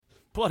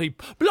bloody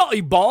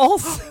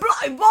balls.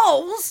 Bloody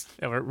balls.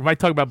 Yeah, we might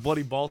talk about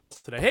bloody balls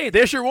today. Hey,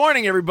 there's your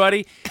warning,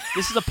 everybody.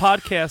 This is a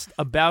podcast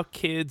about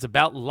kids,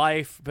 about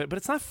life, but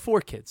it's not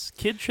for kids.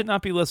 Kids should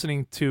not be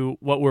listening to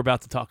what we're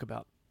about to talk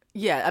about.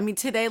 Yeah, I mean,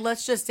 today,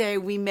 let's just say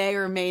we may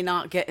or may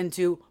not get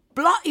into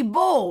bloody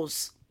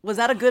balls. Was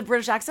that a good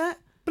British accent?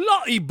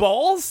 Bloody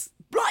balls?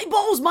 Bloody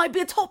balls might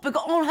be a topic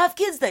on Have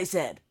Kids, they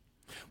said.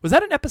 Was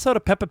that an episode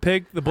of Peppa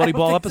Pig, the bloody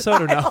ball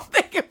episode, or no? I don't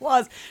think it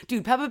was.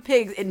 Dude, Peppa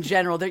Pig in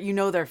general,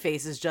 their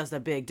face is just a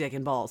big dick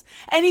and balls.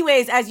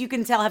 Anyways, as you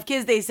can tell, Have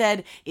Kids, they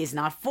said, is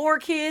not for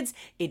kids.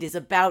 It is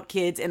about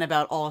kids and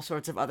about all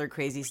sorts of other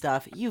crazy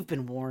stuff. You've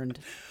been warned.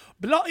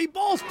 Bloody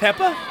balls,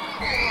 Peppa.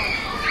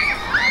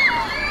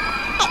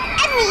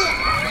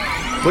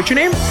 Emmy. What's your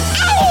name?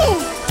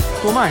 Emmy.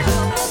 Who am I?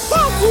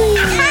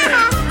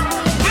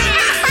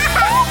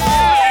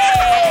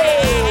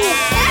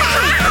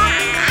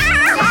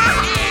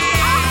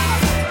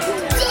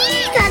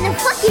 Daddy.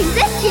 Fucking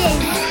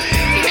bitches!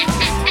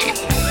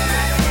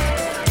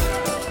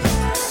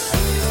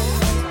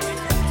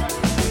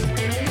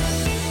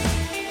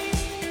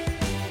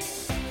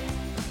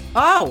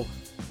 Oh!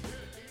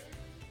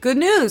 Good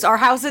news! Our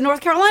house in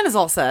North Carolina is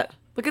all set.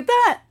 Look at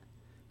that!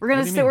 We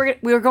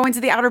were going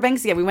to the Outer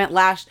Banks again. We went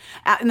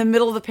in the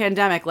middle of the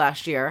pandemic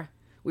last year.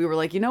 We were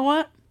like, you know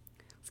what?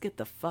 Let's get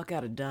the fuck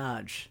out of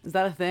Dodge. Is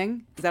that a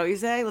thing? Is that what you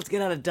say? Let's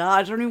get out of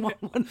Dodge. I don't even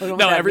want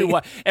No,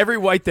 every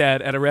white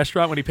dad at a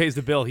restaurant, when he pays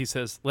the bill, he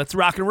says, let's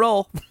rock and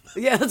roll.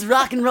 Yeah, let's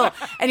rock and roll.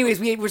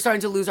 Anyways, we were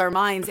starting to lose our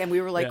minds, and we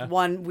were like,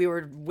 we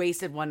were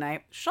wasted one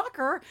night.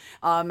 Shocker.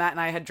 Matt and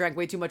I had drank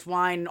way too much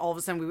wine, and all of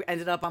a sudden we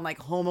ended up on like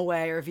Home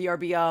Away or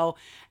VRBO.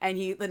 And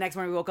the next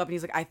morning we woke up and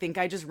he's like, I think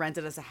I just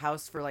rented us a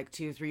house for like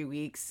 2-3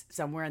 weeks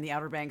somewhere in the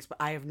Outer Banks, but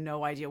I have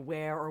no idea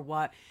where or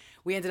what.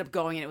 We ended up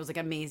going, and it was like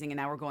amazing, and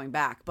now we're going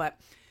back. But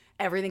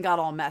everything got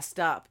all messed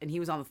up, and he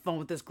was on the phone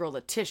with this girl,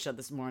 Letitia,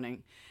 this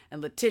morning.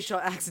 And Letitia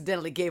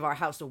accidentally gave our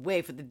house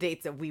away for the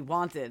dates that we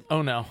wanted.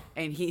 Oh, no.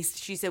 And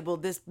she said, well,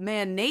 this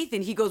man,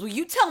 Nathan, he goes, well,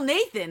 you tell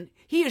Nathan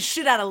he is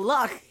shit out of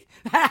luck.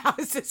 That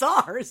house is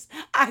ours.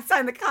 I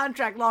signed the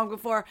contract long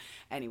before.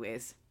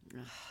 Anyways.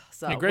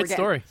 So yeah, great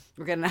story.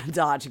 We're getting out of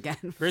Dodge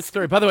again. Great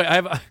story. By the way,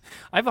 I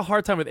have a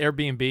hard time with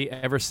Airbnb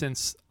ever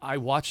since I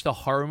watched a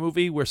horror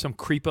movie where some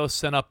creepo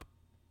set up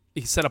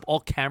all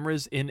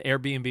cameras in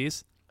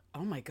Airbnbs.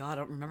 Oh my God, I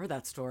don't remember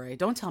that story.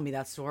 Don't tell me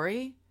that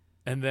story.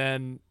 And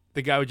then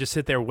the guy would just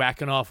sit there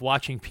whacking off,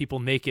 watching people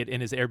naked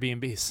in his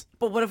Airbnbs.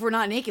 But what if we're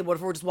not naked? What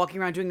if we're just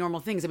walking around doing normal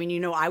things? I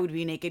mean, I would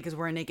be naked because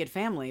we're a naked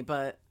family,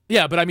 but...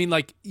 Yeah, but I mean,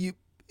 like, you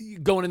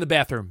going in the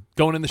bathroom,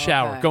 going in the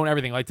shower, going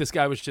everything. Like, this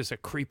guy was just a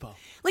creepo.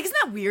 Like, isn't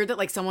that weird that,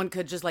 like, someone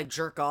could just, like,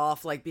 jerk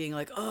off, like, being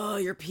like, oh,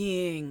 you're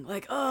peeing.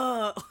 Like,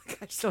 oh.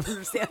 I just don't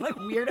understand, like,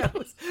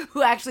 weirdos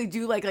who actually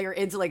do, like are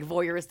into, like,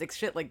 voyeuristic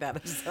shit like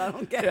that. I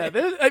don't get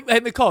it. Hey,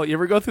 Nicole, you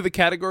ever go through the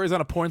categories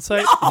on a porn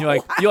site? No.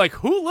 And you're like,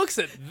 who looks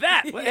at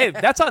that? Yeah. Hey,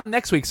 that's on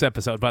next week's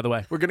episode, by the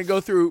way. We're going to go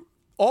through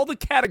all the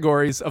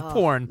categories of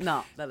porn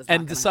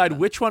and decide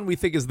which one we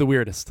think is the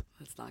weirdest.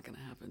 That's not going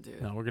to happen,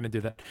 dude. No, we're going to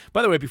do that.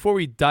 By the way, before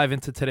we dive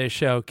into today's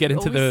show,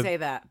 say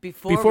that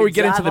before we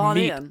get into the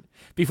meat. In.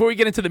 Before we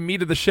get into the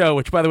meat of the show,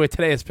 which by the way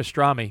today is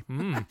pastrami.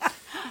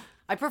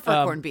 I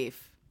prefer corned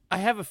beef. I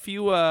have a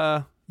few.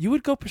 You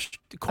would go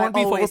corned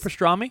beef over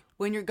pastrami?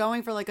 When you're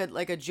going for like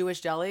a Jewish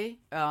deli,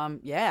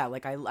 yeah,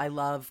 like I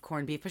love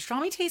corned beef.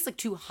 Pastrami tastes like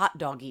too hot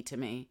doggy to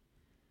me.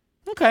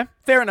 Okay,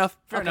 fair enough.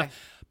 Fair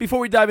enough. Before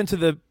we dive into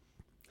the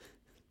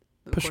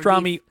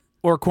pastrami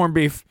or corned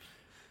beef,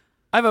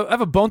 I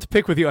have a bone to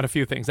pick with you on a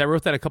few things. I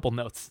wrote that a couple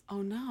notes.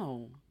 Oh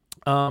no.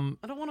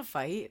 I don't want to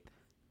fight.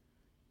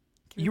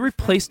 You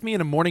replaced me in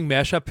a morning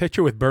mashup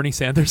picture with Bernie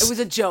Sanders. It was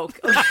a joke.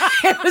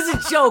 It was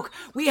a joke.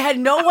 We had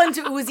no one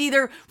to. It was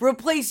either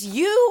replace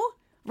you,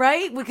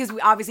 right? Because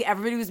obviously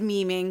everybody was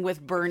memeing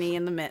with Bernie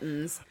and the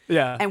mittens.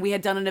 Yeah. And we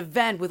had done an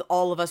event with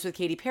all of us with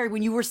Katy Perry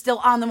when you were still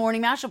on the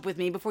morning mashup with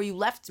me before you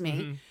left me.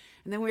 Mm-hmm.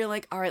 And then we were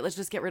like, all right, let's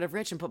just get rid of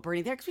Rich and put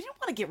Bernie there because we didn't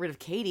want to get rid of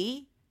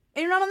Katy.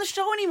 And you're not on the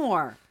show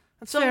anymore.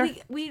 That's so fair.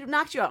 we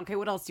knocked you out. Okay,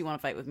 what else do you want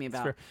to fight with me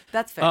about?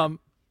 That's fair.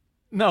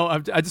 No,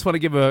 I just want to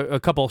give a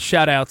couple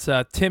shout outs.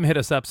 Tim hit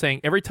us up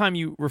saying every time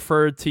you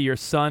referred to your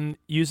son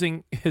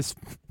using his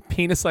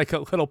penis like a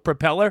little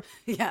propeller.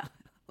 Yeah,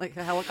 like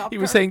a helicopter. He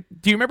was saying,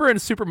 do you remember in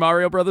Super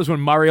Mario Brothers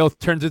when Mario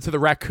turns into the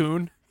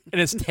raccoon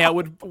and his tail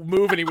would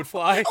move and he would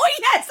fly? Oh,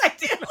 yes, I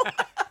do.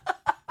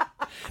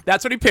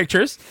 That's what he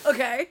pictures.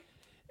 Okay.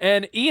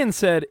 And Ian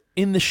said,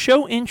 in the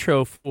show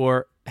intro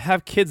for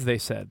Have Kids, they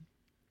said.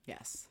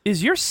 Yes.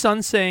 Is your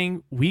son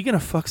saying, we gonna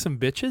fuck some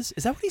bitches?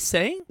 Is that what he's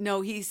saying?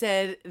 No, he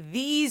said,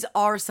 these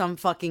are some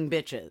fucking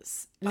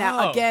bitches.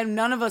 Now, again,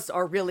 none of us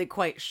are really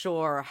quite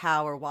sure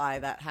how or why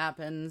that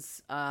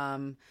happens.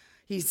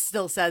 He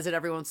still says it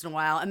every once in a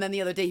while. And then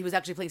the other day, he was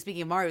actually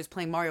speaking of Mario, he was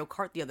playing Mario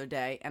Kart the other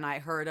day, and I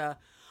heard,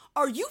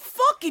 are you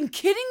fucking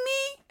kidding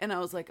me? And I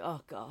was like,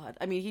 oh, God.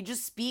 I mean, he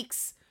just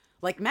speaks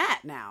like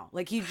Matt now.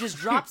 Like, he just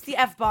drops the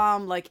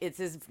F-bomb like it's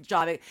his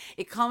job.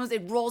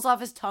 It rolls off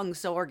his tongue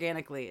so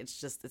organically.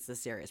 It's a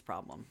serious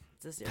problem.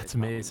 That's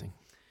amazing.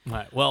 All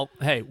right. Well,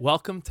 hey,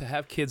 welcome to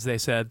Have Kids, they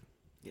said.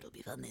 It'll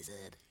be fun, they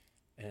said.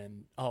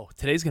 And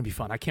today's gonna be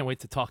fun. I can't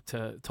wait to talk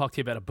to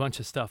you about a bunch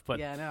of stuff. But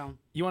Yeah, I know.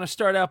 you want to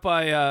start out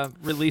by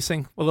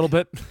releasing a little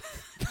bit?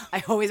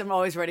 I'm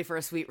always ready for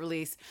a sweet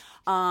release.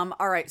 All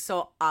right,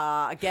 so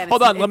again,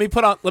 Hold on. Let me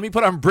put on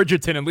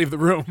Bridgerton and leave the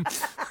room.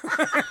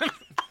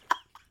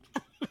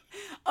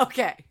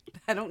 Okay,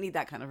 I don't need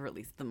that kind of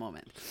release at the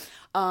moment.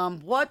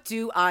 What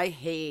do I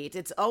hate?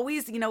 It's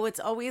always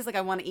like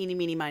I want to eeny,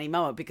 meeny, miny,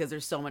 moe because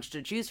there's so much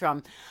to choose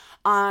from.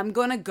 I'm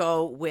gonna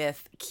go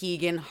with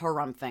Keegan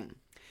Harumphing.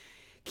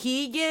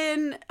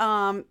 Keegan,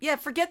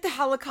 forget the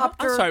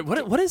helicopter. I'm sorry.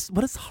 What is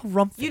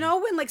harumphing? You know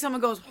when like someone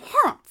goes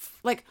harumph,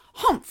 like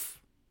humph,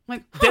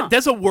 like huh.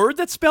 There's a word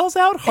that spells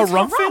out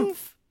harumphing.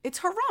 It's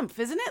harumph,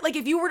 isn't it? Like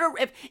if you were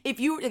to if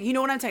you know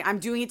what I'm saying. I'm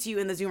doing it to you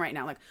in the Zoom right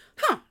now. Like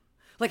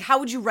like how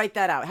would you write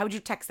that out? How would you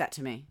text that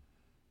to me?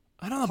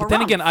 I don't know. But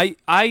then again,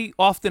 I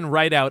often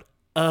write out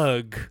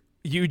ugh,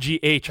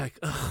 UGH, like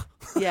ugh.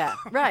 Yeah,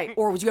 right.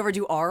 Or would you ever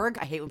do arg?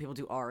 I hate when people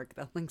do arg.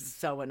 That thing's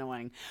so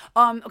annoying.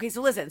 Okay,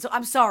 so listen. So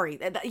I'm sorry.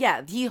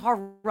 Yeah, he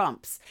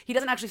harumphs. He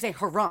doesn't actually say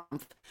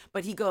harumph,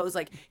 but he goes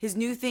like his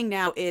new thing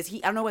now is I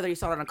don't know whether you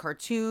saw it on a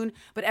cartoon,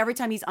 but every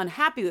time he's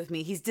unhappy with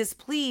me, he's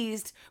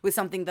displeased with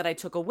something that I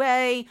took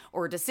away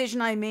or a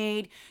decision I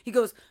made. He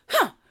goes,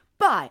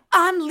 bye,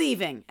 I'm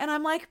leaving. And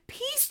I'm like,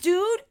 peace,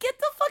 dude. Get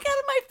the fuck out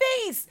of my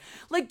face.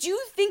 Like, do you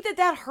think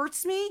that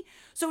hurts me?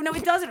 So, no,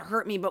 it doesn't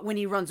hurt me, but when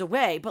he runs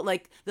away. But,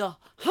 like, the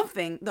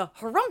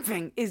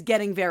harumphing is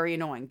getting very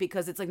annoying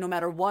because it's like no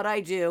matter what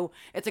I do,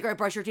 it's like, all right,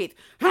 brush your teeth.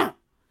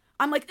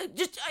 I'm like,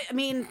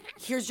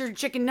 here's your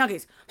chicken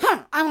nuggets.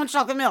 I want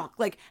chocolate milk.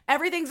 Like,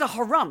 everything's a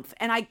harumph.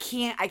 And I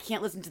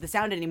can't listen to the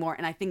sound anymore.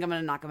 And I think I'm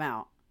going to knock him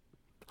out.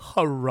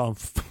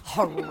 Harumph.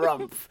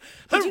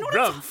 But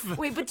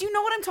do you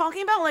know what I'm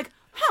talking about? Like,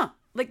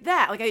 like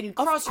that. Like you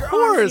cross your arms. Of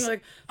course. And you're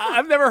like,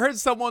 I've never heard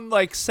someone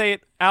like say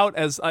it out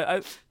as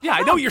I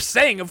know what you're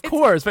saying, of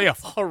course, but yeah,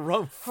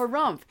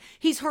 harumph.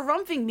 He's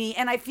harumphing me,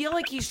 and I feel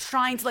like he's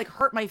trying to like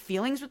hurt my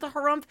feelings with the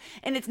harumph,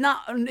 and it's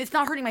not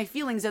hurting my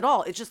feelings at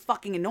all. It's just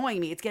fucking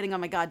annoying me. It's getting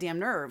on my goddamn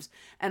nerves,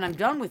 and I'm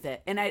done with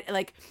it. And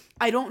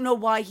I don't know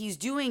why he's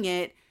doing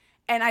it.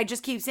 And I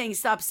just keep saying,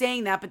 stop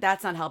saying that, but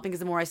that's not helping because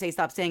the more I say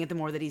stop saying it, the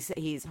more that he's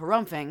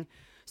harumphing.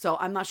 So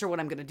I'm not sure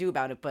what I'm going to do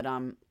about it. But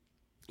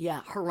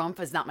yeah, harumph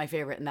is not my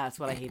favorite, and that's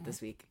what I hate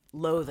this week.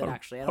 Loathe it,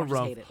 actually. I don't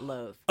just hate it.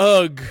 Loathe.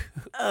 Ugh.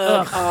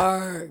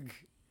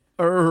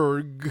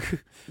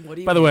 Arg. What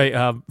do you By the way,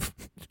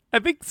 I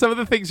think some of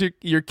the things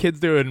your kids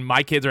do and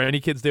my kids or any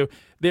kids do,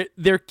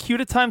 they're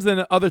cute at times, and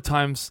at other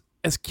times,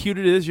 as cute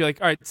it is, you're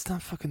like, all right,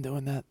 stop fucking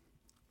doing that.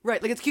 Right,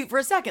 like it's cute for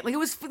a second. Like it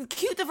was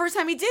cute the first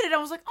time he did it. I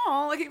was like,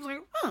 oh, like he was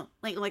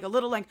like a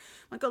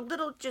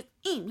little just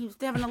he was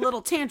having a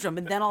little tantrum,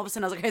 and then all of a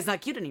sudden I was like, hey, it's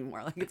not cute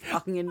anymore. Like it's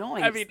fucking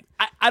annoying. I mean,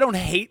 I don't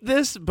hate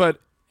this, but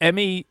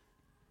Emmy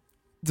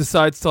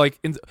decides to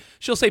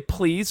she'll say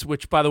please,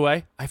 which by the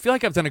way, I feel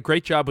like I've done a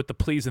great job with the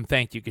please and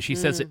thank you because she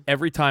says it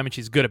every time and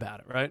she's good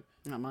about it, right?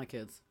 Not my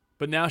kids.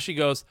 But now she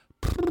goes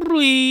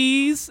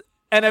please,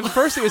 and at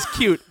first it was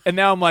cute, and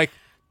now I'm like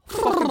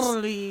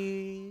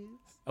please,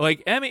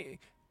 like Emmy.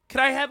 Could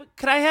I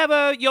have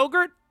a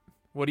yogurt?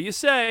 What do you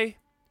say?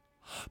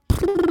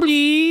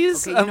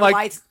 Please. Okay,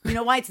 you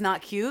know why it's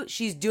not cute?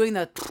 She's doing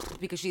the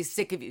because she's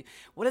sick of you.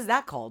 What is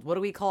that called? What do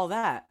we call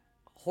that?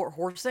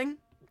 Horsing?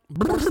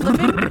 Horse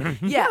living?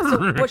 Yeah.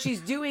 So what she's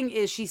doing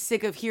is she's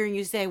sick of hearing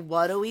you say,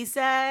 "What do we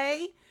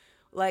say?"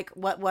 Like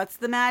what's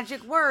the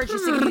magic word?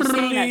 She's sick of you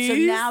saying that. So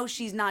now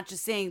she's not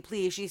just saying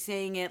please. She's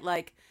saying it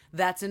like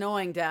that's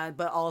annoying, Dad,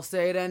 but I'll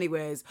say it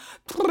anyways.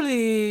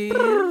 Please.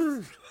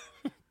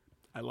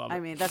 I love it. I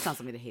mean, that's not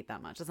something to hate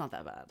that much. That's not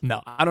that bad.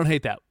 No, I don't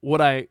hate that. What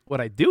I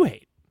do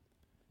hate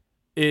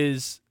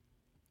is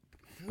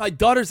my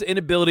daughter's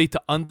inability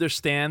to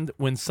understand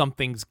when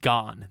something's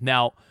gone.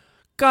 Now,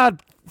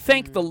 God,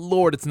 thank the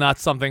Lord it's not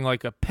something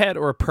like a pet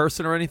or a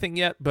person or anything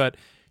yet, but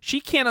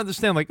she can't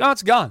understand, like, oh,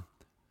 it's gone.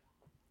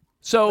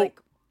 So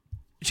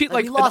she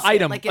like an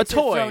item, a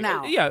toy. Thrown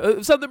out.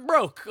 Yeah, something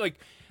broke. Like,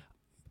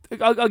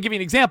 I'll give you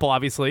an example,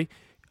 obviously.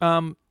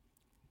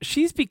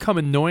 She's become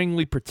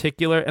annoyingly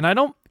particular, and I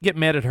don't get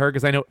mad at her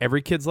because I know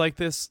every kid's like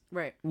this.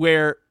 Right.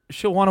 Where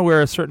she'll want to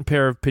wear a certain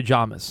pair of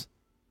pajamas.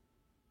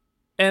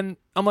 And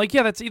I'm like,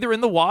 yeah, that's either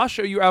in the wash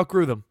or you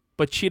outgrew them.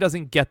 But she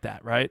doesn't get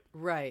that, right?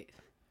 Right.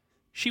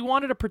 She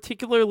wanted a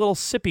particular little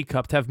sippy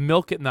cup to have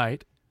milk at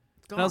night.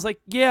 And I was like,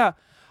 yeah,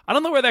 I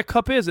don't know where that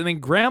cup is. And then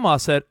Grandma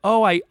said,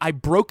 oh, I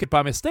broke it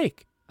by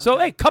mistake. So,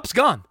 hey, cup's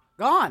gone.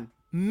 Gone.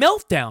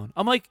 Meltdown.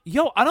 I'm like,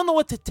 yo, I don't know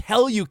what to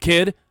tell you,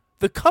 kid.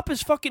 The cup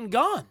is fucking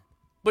gone.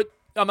 But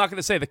I'm not going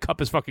to say the cup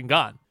is fucking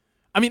gone.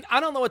 I mean, I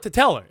don't know what to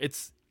tell her.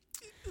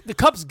 The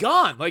cup's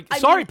gone. Like,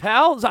 sorry,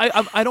 pals.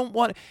 I don't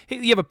want. Hey,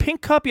 you have a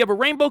pink cup. You have a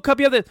rainbow cup.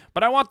 You have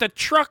but I want the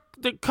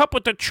cup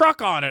with the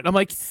truck on it. I'm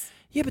like,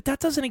 yeah, but that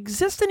doesn't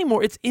exist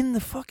anymore. It's in the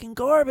fucking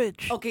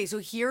garbage. Okay, so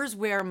here's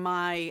where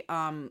my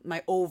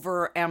my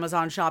over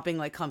Amazon shopping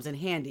comes in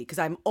handy because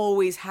I'm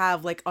always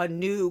have a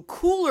new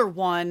cooler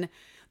one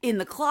in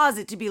the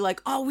closet to be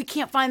like, oh, we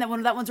can't find that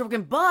one. That one's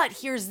broken. But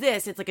here's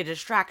this. It's like a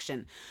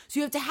distraction. So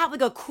you have to have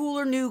like a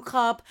cooler new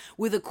cup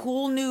with a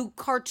cool new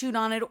cartoon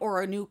on it,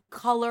 or a new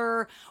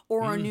color,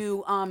 or a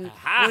new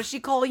what does she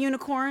call a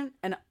unicorn?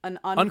 An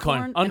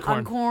uncorn? An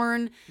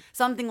uncorn,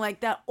 something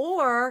like that.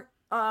 Or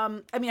I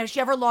mean, has she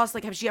ever lost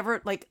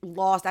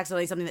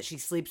accidentally something that she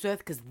sleeps with?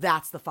 Because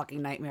that's the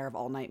fucking nightmare of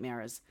all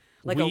nightmares.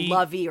 Like a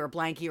lovey or a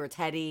blankie or a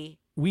teddy.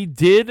 We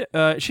did.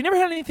 She never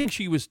had anything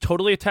she was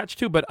totally attached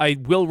to, but I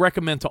will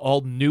recommend to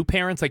all new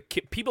parents,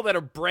 like people that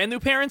are brand new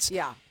parents.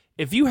 Yeah.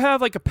 If you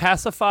have like a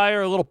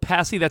pacifier, a little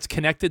passy that's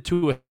connected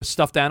to a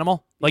stuffed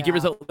animal, like Yeah.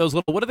 those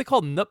little, what are they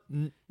called?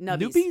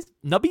 Nubbies.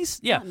 Nubbies?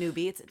 Yeah. Not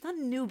newbie. It's not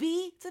a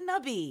newbie. It's a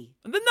nubby.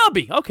 The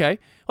nubby. Okay.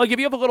 Like if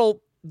you have a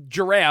little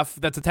giraffe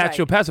that's attached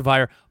to a Right.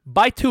 pacifier,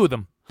 buy 2 of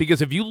them,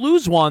 because if you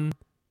lose one,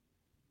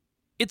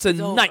 it's a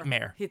over.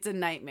 nightmare. It's a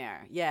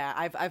nightmare. Yeah,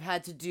 I've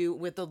had to do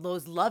with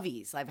those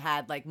loveys. I've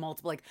had like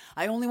multiple. Like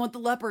I only want the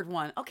leopard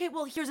one. Okay,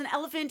 well here's an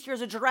elephant,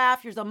 here's a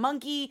giraffe, here's a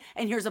monkey,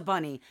 and here's a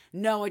bunny.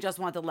 No, I just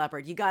want the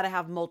leopard. You got to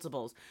have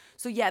multiples.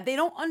 So yeah, they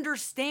don't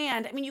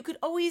understand. I mean, you can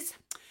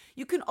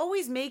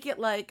always make it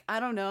like, I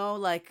don't know,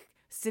 like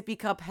sippy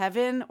cup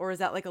heaven, or is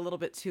that like a little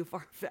bit too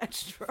far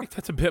fetched?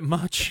 That's a bit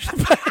much.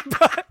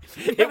 But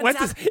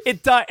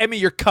it died. Emmy,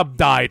 your cup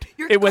died.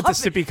 It went to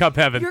sippy cup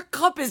heaven. Your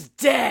cup is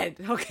dead.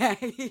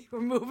 Okay, we're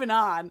moving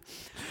on.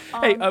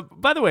 Hey,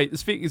 by the way,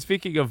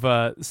 speaking of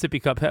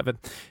sippy cup heaven,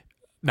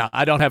 no,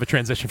 I don't have a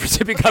transition for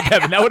sippy cup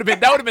heaven. That would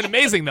have been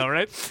amazing, though,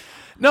 right?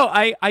 No,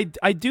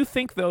 I do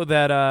think though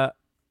that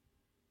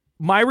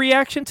my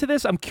reaction to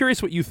this, I'm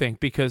curious what you think,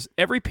 because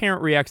every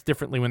parent reacts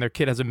differently when their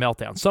kid has a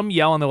meltdown. Some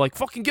yell and they're like,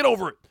 "Fucking get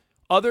over it."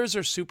 Others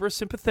are super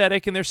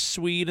sympathetic and they're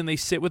sweet and they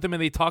sit with them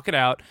and they talk it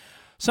out.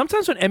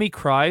 Sometimes when Emmy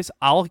cries,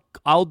 I'll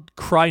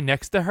cry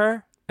next to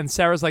her, and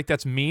Sarah's like,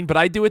 "That's mean," but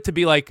I do it to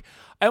be like,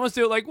 I almost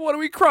do it like, "What are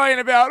we crying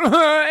about?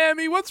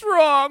 Emmy, what's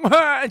wrong?"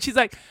 And she's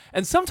like,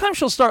 and sometimes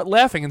she'll start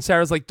laughing, and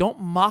Sarah's like,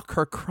 "Don't mock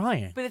her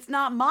crying." But it's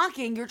not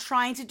mocking. You're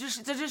trying to it's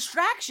a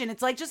distraction.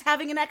 It's like just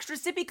having an extra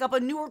sippy cup, a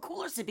newer,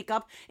 cooler sippy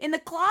cup in the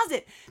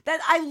closet.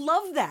 That I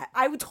love that.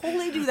 I would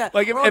totally do that.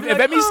 Like if Or I'll be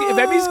Emmy's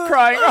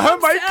crying,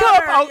 my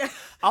Sarah." cup,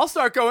 I'll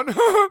start going,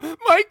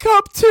 "My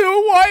cup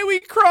too. Why are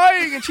we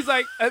crying?" And she's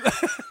like, That's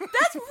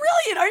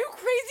brilliant. Are you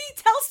crazy?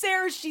 Tell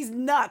Sarah she's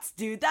nuts,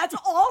 dude. That's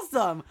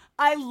awesome.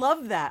 I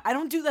love that. I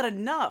don't do that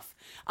enough.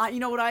 You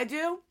know what I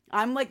do?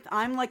 I'm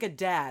like a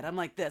dad. I'm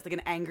like this, like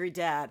an angry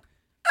dad.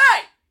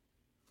 Hey,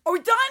 are we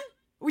done?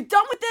 Are we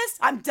done with this?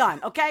 I'm done.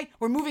 Okay,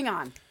 we're moving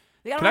on.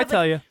 Can I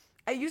tell you?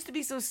 I used to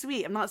be so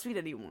sweet. I'm not sweet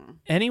anymore.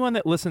 Anyone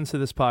that listens to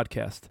this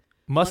podcast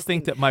must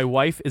think that my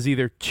wife is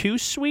either too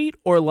sweet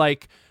or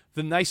like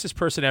the nicest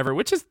person ever,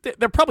 which is,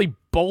 they're probably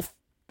both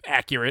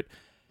accurate.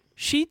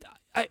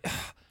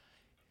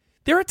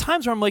 There are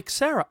times where I'm like,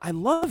 "Sarah, I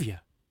love you,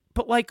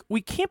 but like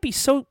we can't be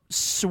so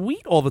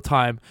sweet all the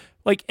time."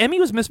 Like Emmy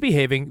was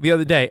misbehaving the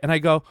other day, and I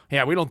go,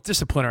 "Yeah, we don't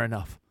discipline her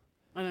enough."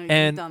 I know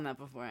you've done that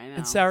before. I know.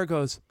 And Sarah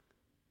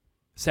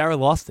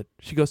lost it.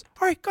 She goes,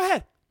 "All right, go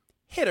ahead,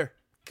 hit her,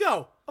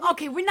 go."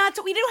 Okay, we don't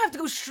have to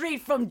go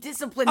straight from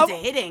discipline to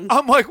hitting.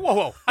 I'm like,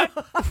 whoa.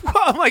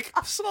 I'm like,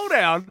 slow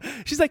down.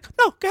 She's like,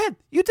 "No, go ahead,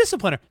 you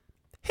discipline her,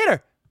 hit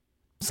her.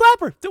 Slap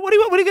her. What are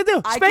you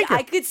gonna do? Spank her."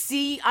 I could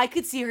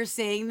see her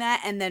saying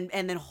that, and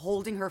then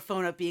holding her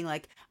phone up, being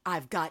like,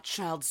 "I've got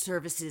child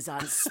services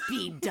on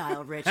speed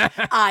dial, Rich.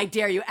 I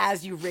dare you,"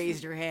 as you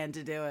raised your hand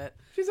to do it.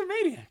 She's a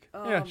maniac.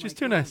 Yeah, she's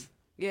too God. nice.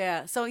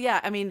 Yeah. So yeah,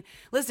 I mean,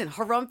 listen,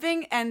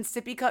 harumphing and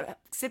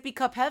sippy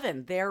cup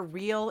heaven, they're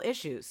real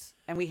issues,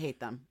 and we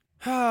hate them.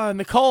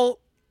 Nicole,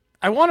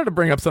 I wanted to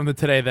bring up something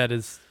today that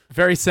is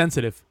very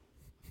sensitive.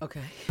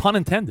 Okay. Pun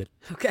intended.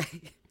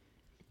 Okay.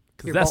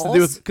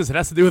 Because it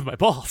has to do with my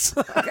balls.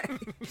 Okay.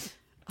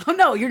 Oh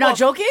no, you're not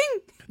joking?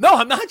 No,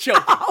 I'm not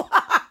joking.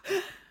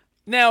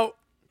 Now,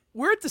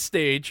 we're at the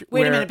stage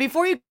Wait where... a minute.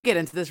 Before you get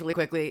into this really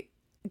quickly,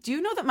 do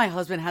you know that my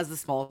husband has the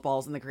smallest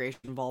balls in the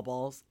creation of all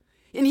balls?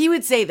 And he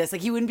would say this,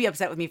 like, he wouldn't be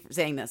upset with me for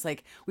saying this.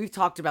 Like, we've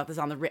talked about this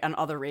on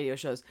other radio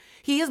shows.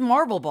 He has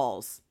marble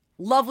balls.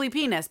 Lovely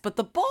penis, but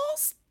the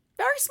balls,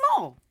 very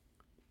small.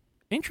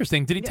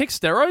 Interesting. Did he take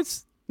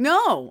steroids?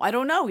 No, I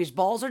don't know. His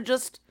balls are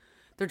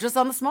they're just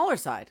on the smaller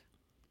side.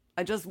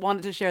 I just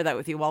wanted to share that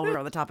with you while we were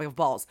on the topic of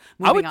balls.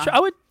 Moving on.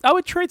 I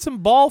would trade some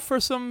ball for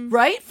some...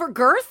 Right? For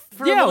girth?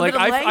 For a little bit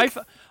of length?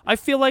 I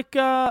feel like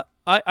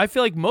I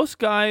feel like most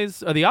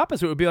guys are the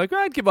opposite. Would be like,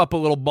 "I'd give up a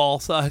little ball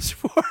size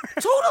for."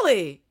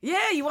 Totally.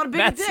 Yeah, you want a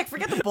bigger dick.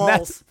 Forget the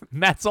balls.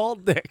 Matt's all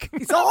dick.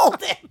 He's all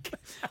dick.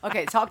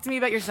 Okay, talk to me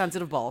about your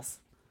sensitive balls.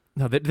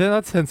 No, they're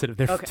not sensitive.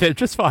 They're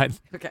just fine.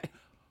 Okay.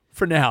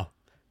 For now,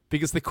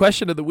 because the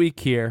question of the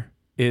week here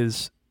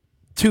is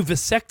to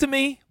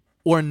vasectomy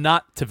or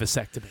not to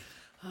vasectomy.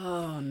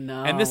 Oh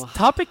no. And this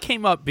topic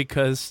came up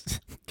because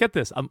get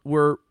this,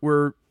 we're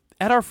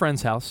at our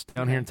friend's house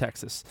down here in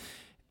Texas.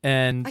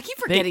 And I keep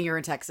forgetting you're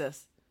in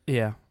Texas.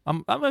 Yeah,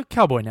 I'm a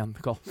cowboy now,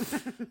 Nicole.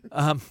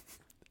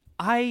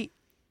 I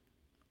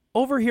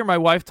overhear my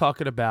wife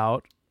talking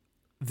about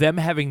them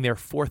having their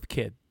 4th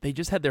kid. they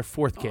just had their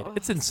fourth kid.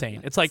 It's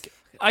insane. It's like,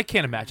 I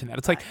can't imagine that.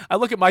 It's like, I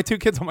look at my 2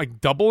 kids, I'm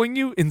like, doubling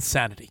you?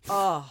 Insanity.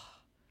 Oh,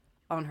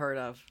 unheard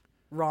of.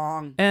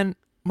 Wrong. And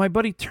my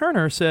buddy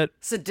Turner said,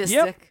 Sadistic.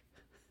 Yep.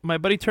 My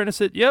buddy Turner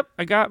said, "Yep,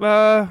 I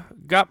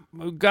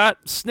got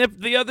snipped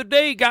the other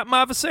day. Got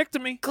my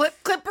vasectomy."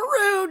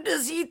 Clipperoo,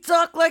 does he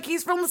talk like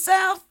he's from the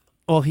South?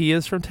 Well, he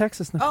is from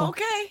Texas, Nicole. Oh,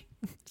 okay.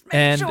 Just making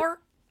And sure.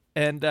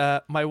 And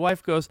my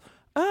wife goes,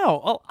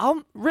 "Oh,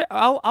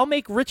 I'll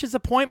make Rich's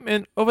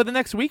appointment over the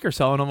next week or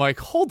so." And I'm like,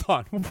 "Hold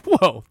on,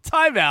 whoa,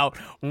 time out,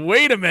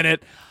 wait a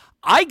minute.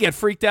 I get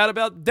freaked out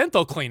about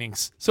dental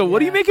cleanings. So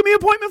what are you making me an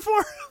appointment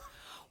for?"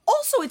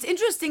 Also, it's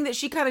interesting that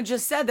she kind of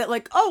just said that,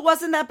 like, oh,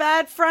 wasn't that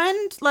bad,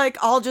 friend? Like,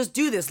 I'll just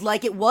do this.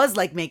 Like, it was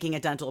like making a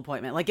dental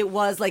appointment. Like, it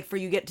was like for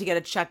you to get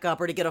a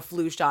checkup or to get a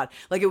flu shot.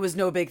 Like, it was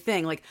no big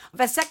thing. Like,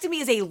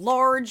 vasectomy is a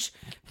large,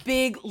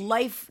 big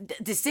life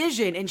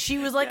decision. And she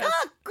was like,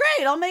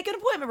 great, I'll make an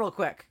appointment real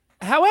quick.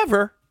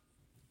 However,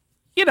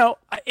 you know,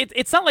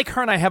 it's not like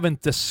her and I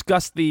haven't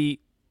discussed the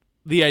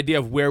idea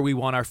of where we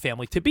want our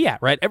family to be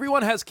at, right?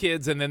 Everyone has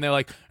kids, and then they're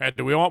like,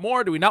 do we want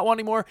more? Do we not want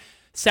any more?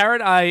 Sarah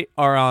and I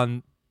are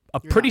on a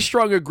pretty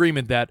strong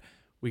agreement that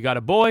we got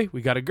a boy,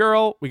 we got a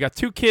girl, we got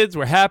 2 kids,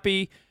 we're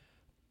happy.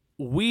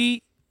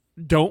 We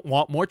don't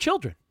want more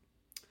children.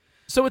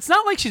 So it's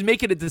not like she's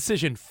making a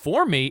decision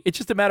for me. It's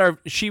just a matter of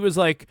she was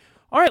like,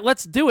 all right,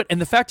 let's do it. And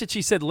the fact that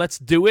she said, let's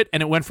do it,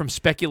 and it went from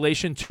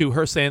speculation to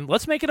her saying,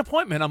 let's make an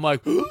appointment. I'm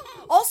like,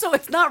 also,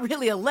 it's not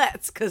really a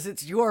let's because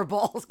it's your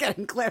balls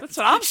getting clipped. That's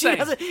what I'm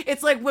saying.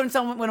 It's like when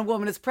a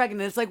woman is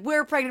pregnant, it's like,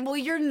 we're pregnant. Well,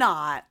 you're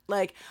not.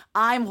 Like,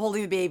 I'm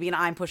holding the baby and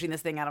I'm pushing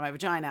this thing out of my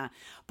vagina.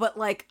 But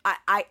like,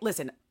 I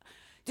listen,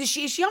 is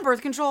she on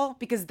birth control?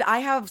 Because I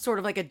have sort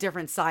of like a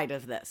different side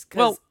of this.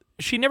 well,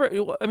 she never,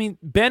 I mean,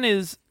 Ben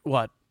is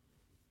what?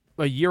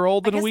 A year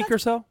old in a week or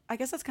so? I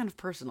guess that's kind of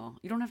personal.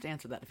 You don't have to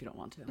answer that if you don't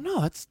want to. No,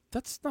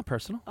 that's not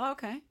personal. Oh,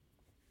 okay.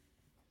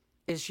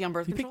 Is she on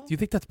birth Do control? you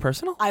think that's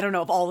personal? I don't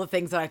know. Of all the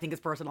things that I think is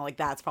personal, like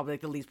that's probably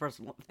like the least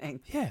personal thing.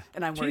 Yeah.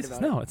 And I'm worried Jesus,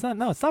 about no, it. it's not.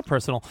 No, it's not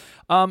personal.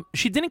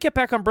 She didn't get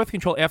back on birth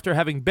control after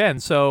having Ben,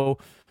 so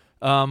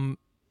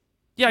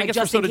yeah, I Like guess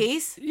just we're in sort of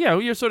case? yeah,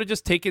 we're sort of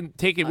just taking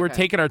we're Okay.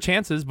 taking our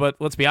chances, but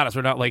let's be honest,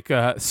 we're not like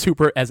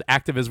super as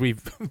active as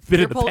we've been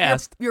in the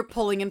past. You're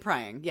pulling and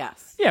praying.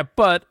 Yes. Yeah,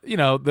 but you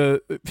know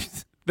the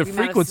might have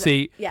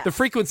frequency said- yes. the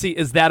frequency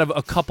is that of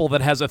a couple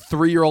that has a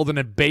 3-year-old and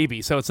a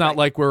baby, so it's not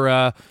like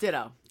we're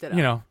Ditto.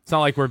 you know, it's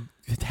not like we're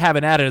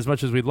having at it as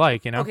much as we'd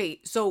like, you know. Okay,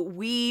 so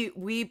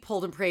we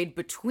pulled and prayed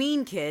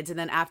between kids, and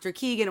then after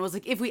Keegan, it was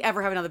like if we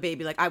ever have another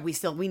baby, like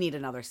we need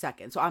another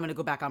second. So I'm gonna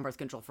go back on birth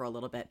control for a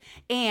little bit.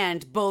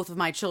 And both of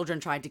my children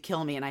tried to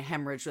kill me, and I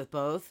hemorrhaged with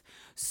both.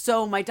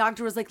 So my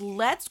doctor was like,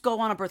 let's go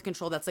on a birth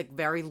control that's like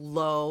very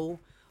low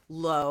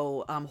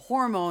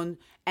hormone,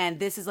 and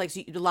this is like,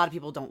 so a lot of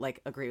people don't like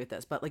agree with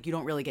this, but like you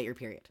don't really get your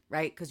period,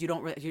 right? Because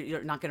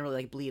you're not gonna really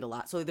like bleed a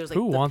lot. So there's like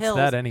Who the wants pills,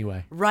 that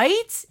anyway?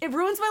 right? It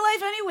ruins my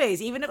life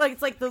anyways. Even if like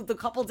it's like the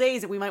couple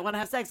days that we might want to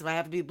have sex, if I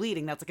have to be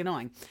bleeding, that's like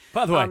annoying.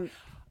 By the way,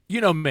 you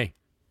know me.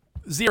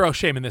 Zero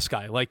shame in this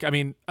guy. Like, I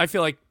mean, I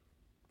feel like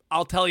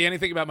I'll tell you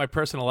anything about my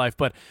personal life,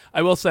 but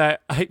I will say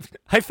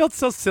I felt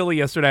so silly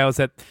yesterday. I was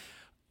at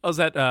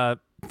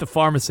the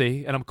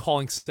pharmacy, and I'm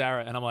calling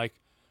Sarah, and I'm like,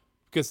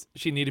 because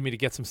she needed me to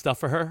get some stuff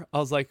for her. I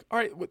was like,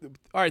 all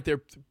right,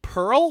 there,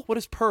 Pearl? What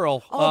is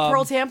Pearl? Oh,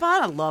 Pearl tampon?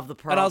 I love the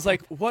Pearl. And I was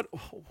like, what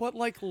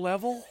like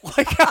level?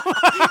 Like,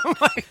 I'm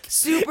like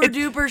super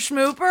duper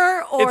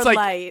schmooper or it's like,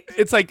 light?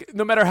 It's like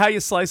no matter how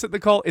you slice it,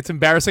 Nicole, it's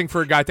embarrassing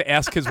for a guy to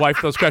ask his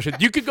wife those questions.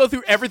 You could go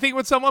through everything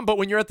with someone, but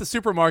when you're at the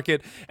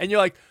supermarket and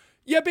you're like,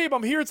 yeah, babe,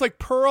 I'm here. It's like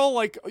Pearl.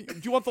 Like,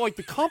 do you want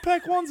the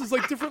compact ones? It's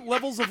like different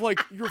levels of like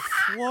your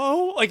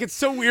flow. Like, it's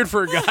so weird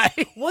for a guy.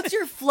 What's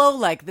your flow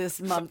like this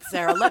month,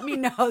 Sarah? Let me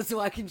know so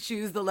I can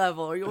choose the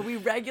level. Are we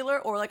regular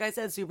or, like I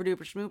said, super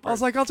duper schmooper? I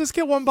was like, I'll just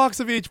get 1 box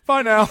of each.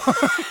 Bye now.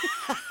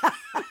 I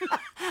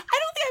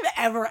don't think I've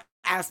ever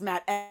asked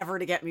Matt ever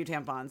to get me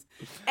tampons.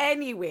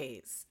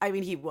 Anyways, I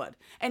mean, he would.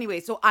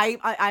 Anyway, so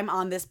I'm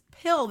on this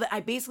pill that I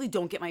basically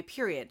don't get my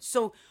period.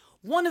 So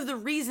one of the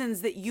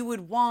reasons that you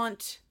would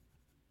want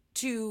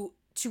to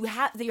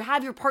have that you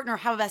have your partner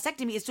have a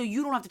vasectomy is so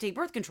you don't have to take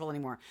birth control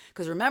anymore,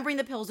 because remembering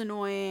the pill's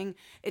annoying.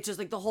 It's just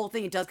like the whole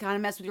thing, it does kind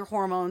of mess with your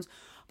hormones.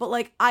 But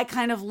like I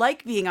kind of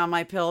like being on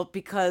my pill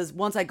because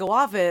once I go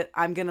off it,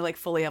 I'm gonna like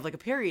fully have like a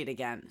period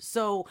again.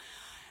 So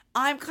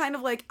I'm kind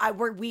of like,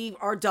 we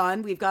are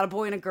done. We've got a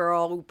boy and a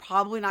girl. We're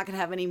probably not going to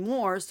have any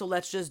more, so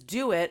let's just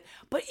do it.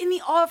 But in the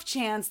off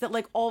chance that,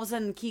 like, all of a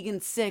sudden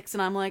Keegan's 6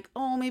 and I'm like,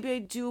 oh, maybe I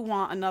do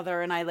want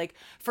another, and I, like,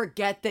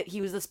 forget that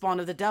he was the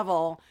spawn of the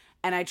devil,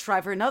 and I try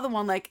for another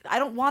one, like, I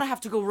don't want to have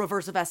to go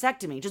reverse a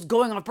vasectomy. Just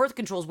going on a birth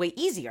control is way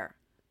easier.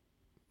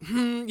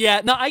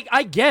 Yeah, no,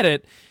 I get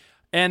it.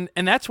 And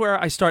that's where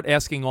I start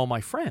asking all my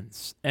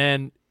friends.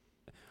 And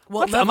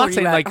What I'm level not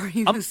saying are you at? like Are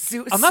you I'm not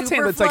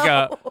saying super it's like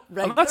a flow?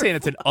 I'm not saying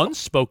it's an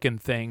unspoken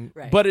thing,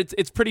 Right. but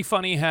it's pretty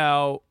funny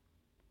how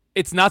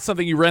it's not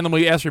something you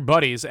randomly ask your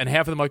buddies, and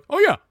half of them like, oh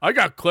yeah, I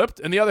got clipped,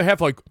 and the other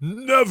half like,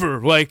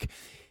 never. Like,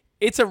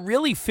 it's a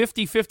really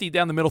 50-50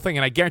 down the middle thing.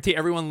 And I guarantee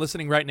everyone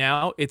listening right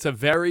now, it's a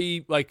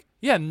very like,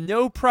 yeah,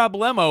 no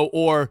problemo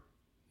or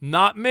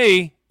not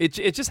me. It's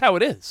just how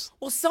it is.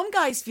 Well, some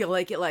guys feel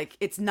like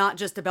it's not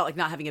just about like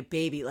not having a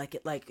baby,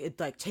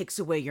 it takes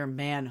away your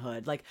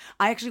manhood. Like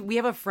we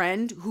have a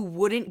friend who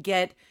wouldn't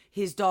get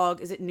his dog,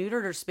 is it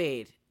neutered or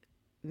spayed?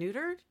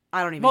 Neutered?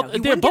 I don't even know. He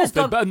They're wouldn't get his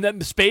both. dog- And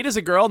then Spade is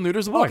a girl,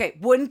 Neuter's a boy. Okay,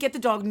 wouldn't get the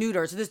dog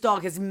neutered. So this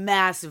dog has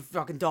massive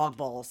fucking dog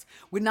balls.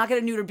 Would not get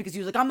it neutered because he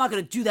was like, I'm not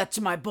gonna do that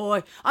to my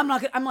boy. I'm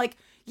like,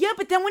 yeah,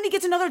 but then when he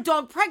gets another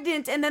dog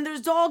pregnant, and then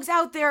there's dogs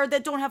out there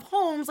that don't have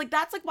homes, like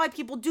that's like why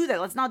people do that.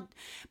 Let's not.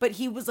 But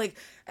he was like,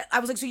 I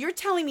was like, so you're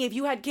telling me if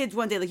you had kids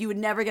one day, like you would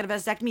never get a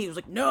vasectomy? He was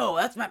like, no,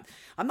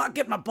 I'm not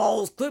getting my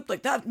balls clipped.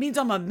 Like that means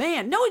I'm a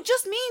man. No, it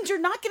just means you're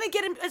not gonna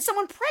get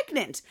someone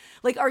pregnant.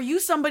 Like, are you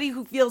somebody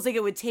who feels like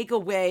it would take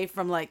away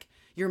from like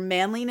your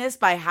manliness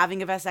by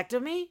having a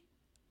vasectomy?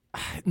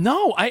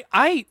 No,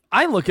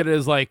 I look at it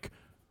as like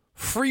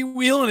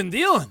freewheeling and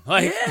dealing.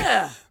 Like,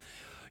 Yeah.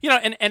 you know,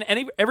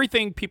 and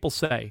everything people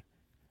say,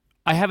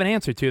 I have an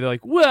answer to. They're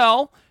like,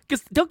 well,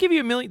 because they'll give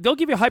you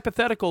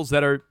hypotheticals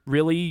that are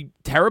really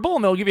terrible,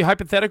 and they'll give you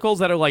hypotheticals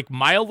that are like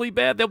mildly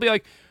bad. They'll be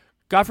like,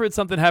 God forbid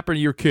something happened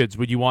to your kids,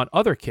 would you want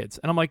other kids?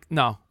 And I'm like,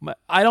 no,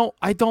 I don't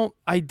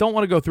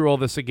want to go through all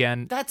this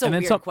again. That's a and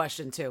then weird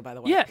question too, by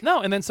the way. Yeah,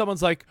 no, and then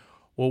someone's like,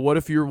 well, what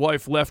if your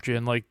wife left you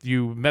and like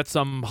you met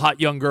some hot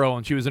young girl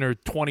and she was in her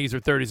 20s or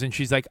 30s and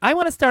she's like, I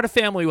want to start a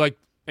family, like,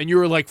 and you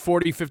were like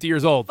 40, 50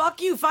 years old.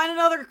 Fuck you, find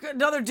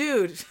another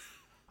dude.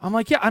 I'm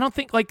like, yeah, I don't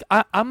think like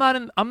I'm not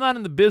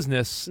in the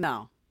business.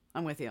 No,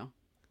 I'm with you.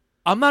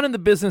 I'm not in the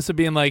business of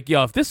being like,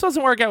 yo, if this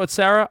doesn't work out with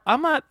Sarah,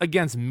 I'm not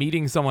against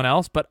meeting someone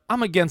else, but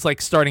I'm against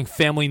like starting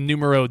family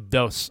numero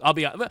dos.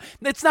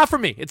 It's not for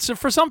me. It's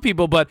for some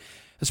people, but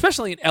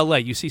especially in LA,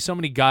 you see so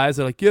many guys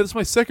that are like, yeah, this is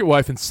my second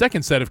wife and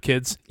second set of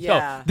kids.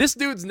 Yeah. Yo, this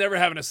dude's never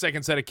having a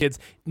second set of kids,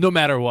 no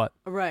matter what.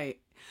 Right.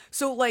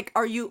 So like,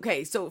 are you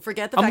okay? So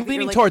forget the fact I'm that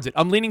leaning you're, like, towards it.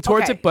 I'm leaning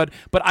towards Okay. it, but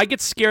I get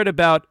scared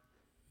about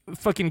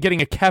fucking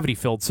getting a cavity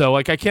filled. So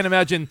like, I can't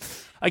imagine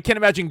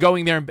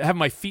going there and having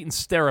my feet in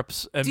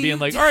stirrups and Do being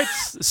you- like, all right,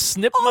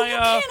 snip Oh, my. you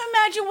can't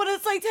imagine what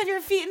it's like to have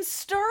your feet in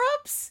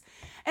stirrups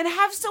and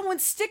have someone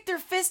stick their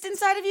fist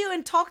inside of you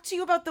and talk to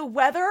you about the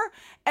weather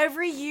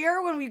every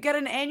year when we get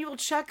an annual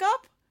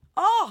checkup.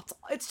 Oh,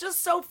 it's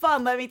just so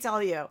fun, let me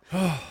tell you.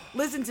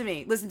 Listen to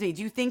me.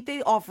 Do you think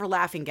they offer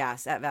laughing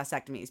gas at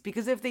vasectomies?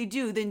 Because if they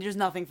do, then there's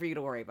nothing for you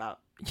to worry about.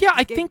 Yeah,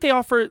 I think they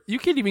offer. You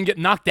could even get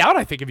knocked out,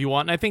 I think, if you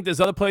want. And I think there's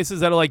other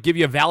places that'll like give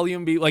you a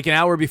Valium, like an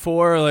hour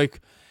before.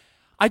 Like,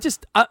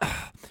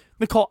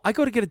 Nicole, I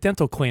go to get a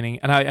dental cleaning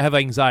and I have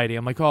anxiety.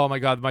 I'm like, oh my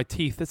god, my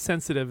teeth, it's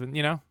sensitive, and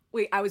you know.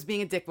 Wait, I was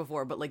being a dick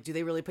before, but like, do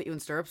they really put you in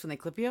stirrups when they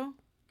clip you?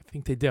 I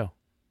think they do.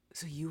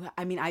 So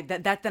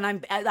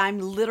I'm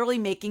literally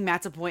making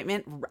Matt's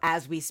appointment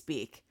as we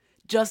speak,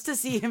 just to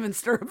see him in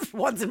stirrups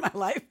once in my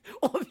life.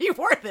 Will be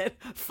worth it.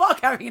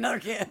 Fuck having another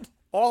kid.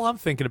 All I'm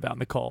thinking about,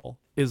 Nicole,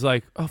 is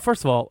like, oh,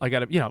 first of all, I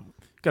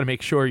gotta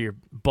make sure your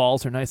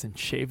balls are nice and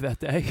shaved that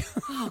day.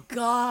 Oh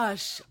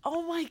gosh.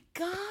 Oh my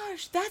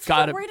gosh. That's what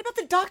Gotta- I'm worried about.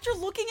 The doctor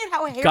looking at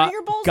how hairy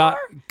your balls are.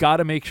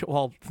 Gotta make sure.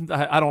 Well,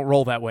 I don't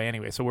roll that way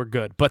anyway, so we're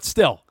good. But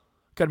still,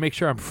 gotta make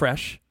sure I'm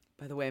fresh.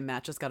 By the way,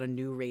 Matt just got a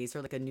new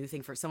razor, like a new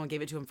thing someone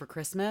gave it to him for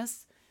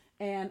Christmas.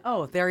 And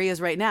oh, there he is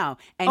right now.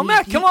 And Oh,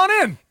 Matt, come on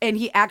in. And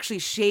he actually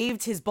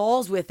shaved his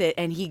balls with it,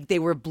 and they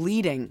were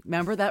bleeding.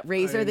 Remember that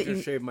razor I that didn't you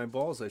just shaved my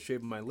balls. I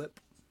shaved my lip.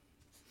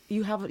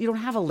 you don't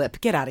have a lip.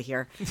 Get out of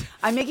here.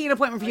 I'm making an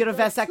appointment for you to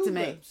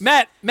vasectomy.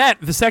 Matt,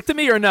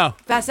 vasectomy or no?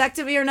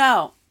 Vasectomy or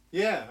no?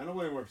 Yeah, I don't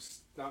want any more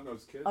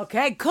snot-nosed kids.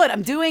 Okay, good.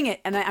 I'm doing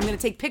it, and I'm going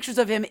to take pictures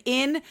of him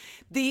in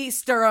the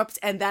stirrups,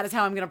 and that is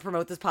how I'm going to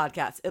promote this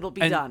podcast. It'll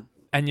be done.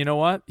 And you know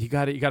what? You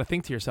got to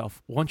think to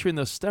yourself, once you're in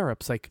those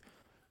stirrups, like,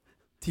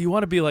 do you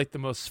want to be like the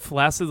most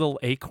flaccid little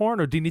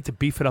acorn, or do you need to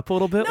beef it up a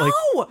little bit? No,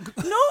 Like,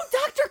 no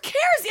doctor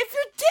cares if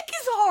your dick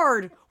is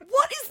hard.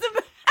 What is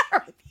the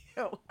matter with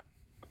you?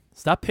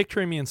 stop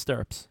picturing me in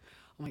stirrups.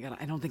 Oh my god,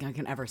 I don't think I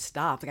can ever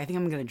stop. Like, I think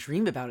I'm gonna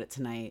dream about it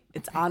tonight.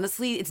 It's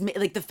honestly, it's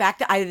like the fact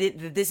that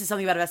this is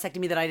something about a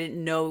vasectomy that I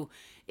didn't know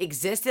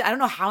existed. I don't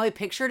know how I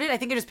pictured it. I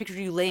think I just pictured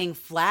you laying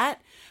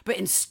flat, but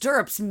in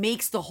stirrups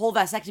makes the whole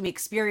vasectomy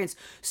experience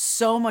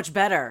so much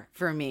better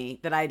for me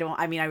that I don't.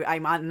 I mean,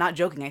 I'm not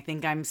joking. I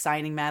think I'm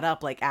signing Matt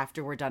up like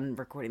after we're done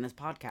recording this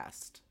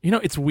podcast. You know,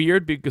 it's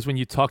weird because when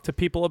you talk to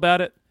people about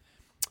it,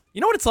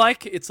 you know what it's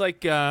like? It's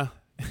like, you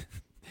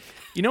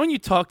know, when you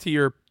talk to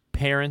your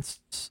parents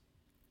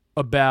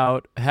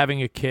about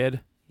having a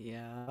kid,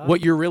 Yeah.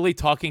 what you're really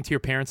talking to your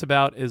parents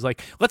about is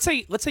like, let's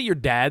say your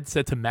dad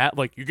said to Matt,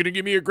 like, you're gonna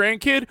give me a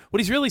grandkid. What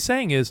he's really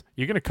saying is,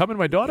 you're gonna come in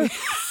my daughter.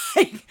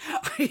 Are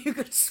you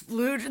gonna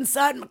splooge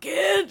inside my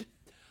kid?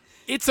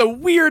 It's a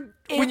weird.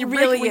 It when you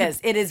really when you- is.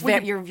 It is.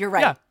 when You're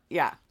right.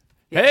 Yeah.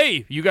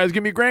 Hey, you guys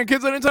give me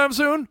grandkids anytime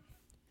soon?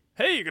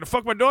 Hey, you're gonna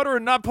fuck my daughter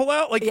and not pull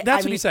out? Like,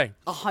 that's what he's saying.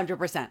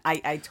 100%.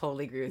 I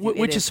totally agree with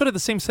you. Which is sort of the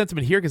same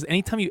sentiment here, because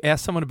anytime you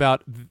ask someone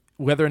about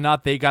whether or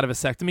not they got a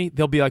vasectomy,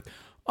 they'll be like,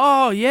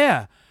 "Oh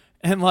yeah,"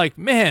 And like,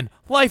 man,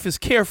 life is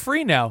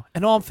carefree now.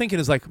 And all I'm thinking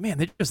is like, man,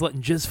 they're just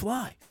letting jizz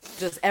fly.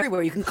 Just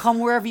everywhere. You can come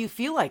wherever you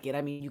feel like it.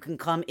 I mean, you can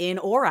come in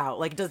or out.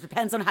 Like, it just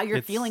depends on how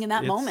you're feeling in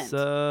that moment.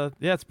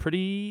 Yeah, it's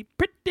pretty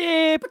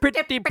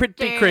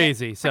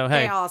crazy. So,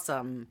 Pretty hey,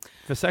 awesome.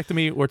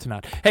 vasectomy or to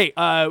not. Hey,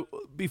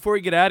 before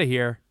we get out of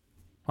here,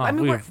 I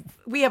mean,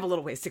 we have a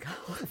little ways to go.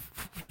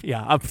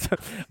 yeah, I'm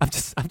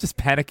just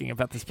panicking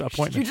about this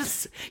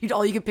appointment.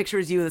 All you can picture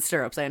is you in the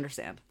stirrups. I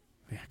understand.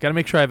 Yeah, got to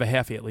make sure I have a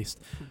halfie at least.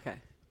 Okay.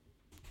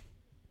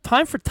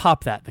 Time for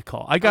Top That,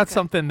 Nicole. I got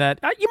something that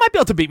you might be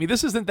able to beat me.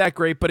 This isn't that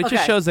great, but it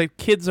just shows that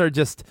kids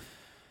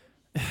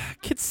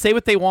say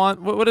what they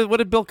want. What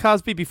did Bill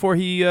Cosby before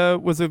he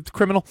was a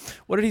criminal?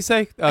 What did he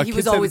say? He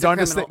was always a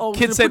criminal.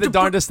 Kids say the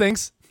darndest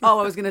things. Oh,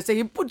 I was gonna say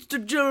he puts the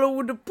jello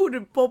in the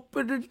pudding pop.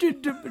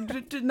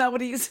 Isn't that what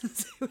he used to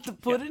say with the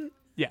pudding?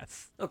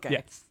 Yes. Okay.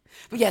 Yes.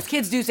 But yes,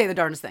 kids do say the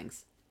darndest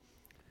things.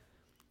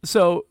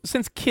 So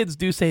since kids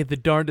do say the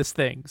darndest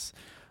things,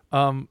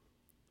 my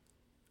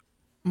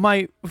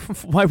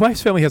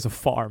wife's family has a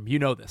farm. You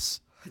know this.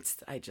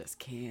 I just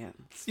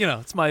can't.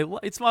 It's my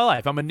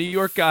life. I'm a New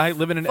York guy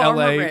living in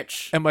Farmer LA,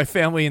 rich. and my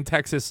family in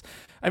Texas.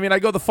 I mean, I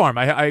go to the farm.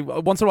 I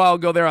once in a while I'll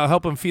go there. I'll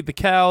help them feed the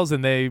cows,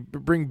 and they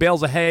bring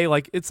bales of hay.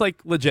 Like it's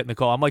like legit,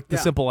 Nicole. I'm like The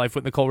Simple Life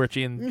with Nicole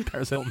Richie and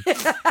Paris Hilton.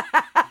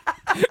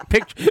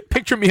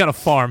 Picture me on a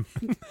farm.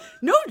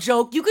 No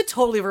joke. You could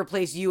totally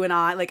replace you and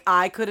I. Like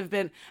I could have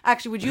been.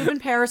 Actually, would you have been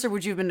Paris or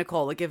would you have been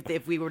Nicole? Like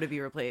if we were to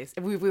be replaced,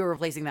 if we were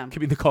replacing them.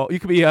 Could be Nicole. You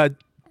could be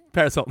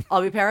Paris Hilton.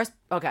 I'll be Paris.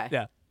 Okay.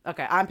 Yeah.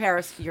 Okay. I'm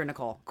Paris. You're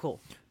Nicole.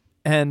 Cool.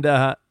 And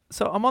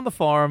so I'm on the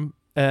farm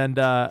and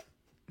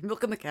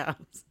milking the cows.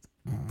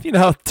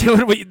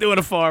 Doing what you do on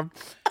a farm.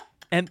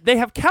 And they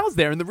have cows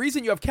there. And the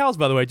reason you have cows,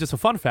 by the way, just a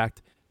fun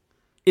fact,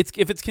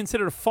 if it's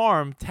considered a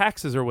farm,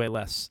 taxes are way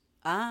less.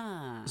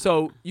 Ah.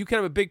 So you can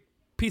have a big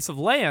piece of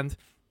land.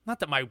 Not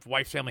that my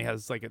wife's family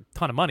has like a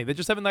ton of money. They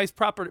just have a nice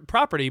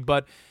property,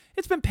 but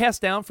it's been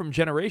passed down from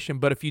generation.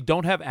 But if you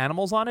don't have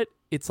animals on it,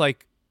 it's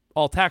like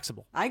all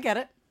taxable. I get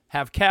it.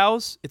 Have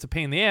cows, it's a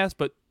pain in the ass,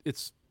 but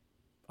it's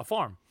a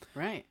farm.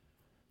 Right.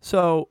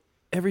 So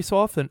every so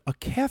often, a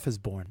calf is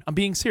born. I'm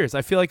being serious.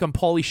 I feel like I'm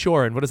Pauly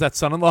Shore and what is that,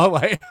 Son-in-Law?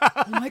 Like,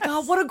 oh my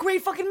God, what a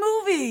great fucking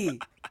movie.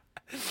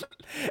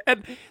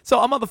 And so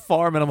I'm on the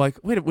farm and I'm like,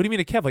 wait, what do you mean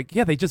a calf? Like,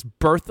 yeah, they just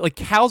birthed, like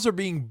cows are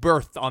being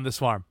birthed on this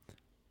farm.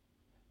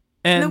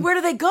 And then where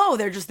do they go?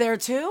 They're just there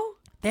too?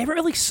 They haven't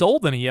really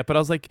sold any yet, but I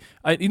was like,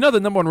 the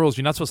number one rule is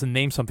you're not supposed to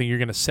name something you're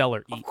going to sell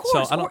or eat. Of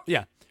course. So I don't,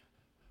 yeah.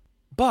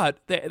 But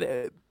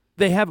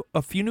they have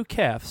a few new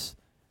calves,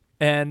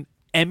 and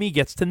Emmy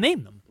gets to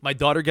name them. My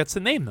daughter gets to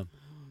name them. Oh,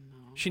 no.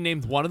 She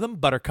named one of them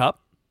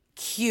Buttercup.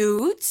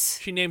 Cute.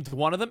 She named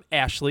one of them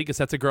Ashley, because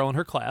that's a girl in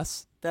her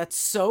class. That's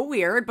so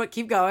weird, but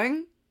keep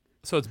going.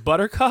 So it's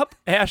Buttercup,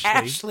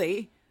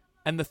 Ashley.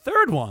 And the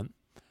third one,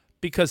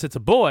 because it's a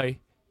boy,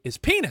 is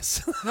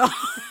Penis.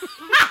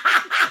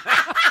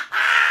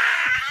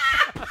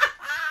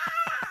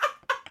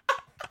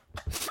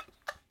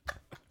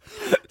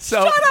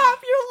 So, shut up,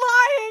 you're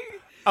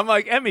lying. I'm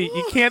like, Emmy,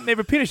 you can't name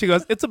a penis. She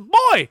goes, it's a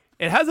boy.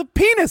 It has a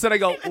penis. And I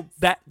go, well,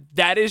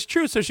 that is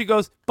true. So she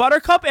goes,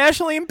 Buttercup,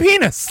 Ashley, and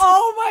Penis.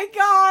 Oh my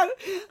God.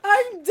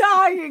 I'm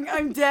dying.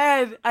 I'm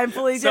dead. I'm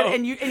fully dead.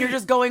 And you're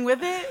just going with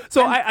it?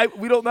 So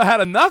we don't know how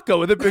to not go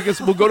with it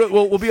because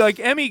we'll be like,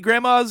 Emmy,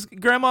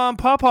 grandma and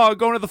Papa are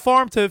going to the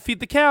farm to feed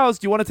the cows.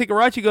 Do you want to take a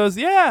ride? She goes,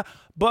 yeah.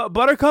 But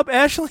Buttercup,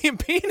 Ashley, and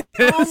Penis.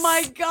 Oh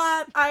my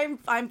God.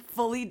 I'm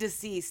fully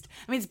deceased.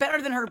 I mean, it's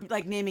better than her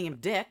like naming him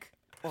Dick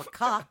or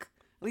Cock.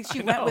 At least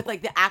she went with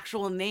like the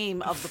actual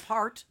name of the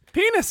part.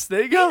 Penis.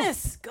 There you go.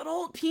 Penis. Good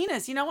old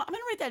Penis. You know what? I'm going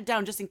to write that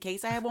down just in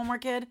case I have one more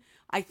kid.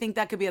 I think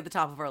that could be at the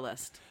top of our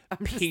list.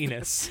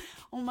 Penis.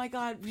 Oh my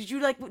God.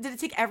 Did it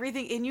take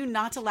everything in you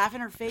not to laugh in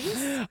her face?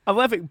 I'm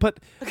laughing. But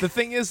the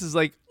thing is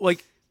like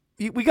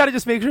we got to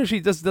just make sure she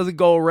just doesn't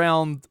go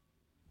around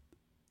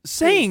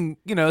saying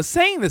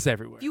this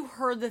everywhere. You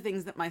heard the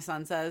things that my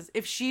son says.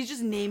 If she's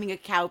just naming a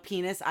cow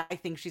Penis, I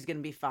think she's going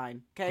to be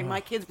fine. Okay. My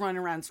kid's running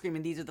around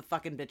screaming, these are the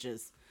fucking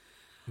bitches.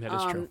 That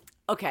is true.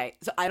 Okay,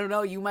 so I don't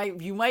know. You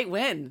might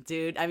win,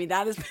 dude. I mean,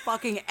 that is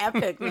fucking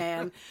epic,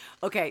 man.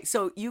 Okay,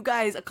 so you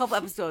guys, a couple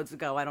episodes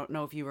ago, I don't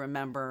know if you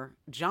remember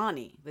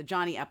the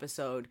Johnny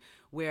episode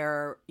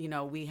where,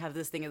 we have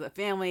this thing as a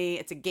family.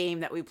 It's a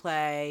game that we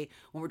play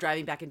when we're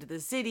driving back into the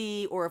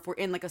city, or if we're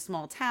in like a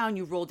small town,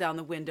 you roll down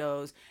the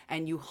windows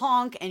and you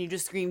honk and you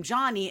just scream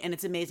Johnny, and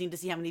it's amazing to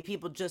see how many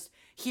people just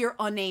hear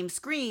a name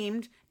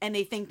screamed and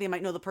they think they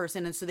might know the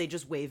person, and so they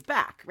just wave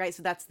back, right?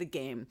 So that's the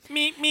game.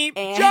 Meep, meep,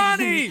 and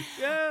Johnny!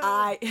 Yeah.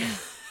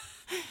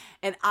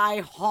 I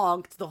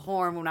honked the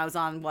horn when I was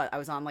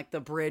on like the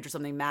bridge or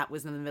something. Matt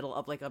was in the middle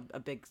of like a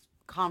big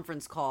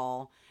conference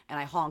call, and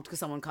I honked because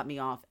someone cut me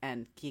off,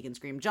 and Keegan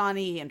screamed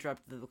Johnny. He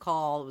interrupted the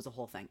call. It was a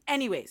whole thing.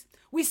 Anyways,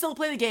 we still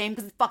play the game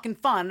because it's fucking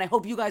fun, and I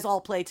hope you guys all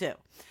play too.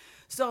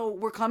 So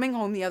we're coming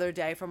home the other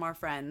day from our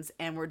friends,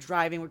 and we're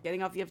driving. We're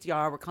getting off the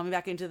FDR. We're coming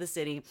back into the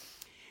city.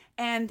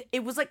 And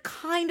it was like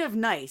kind of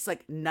nice,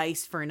 like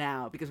nice for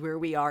now, because where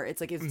we are,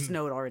 it's like it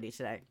snowed already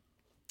today.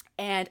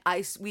 And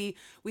we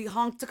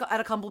honked at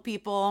a couple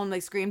people and they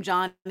screamed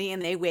Johnny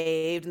and they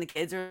waved and the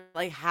kids are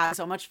like having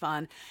so much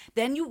fun.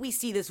 Then we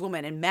see this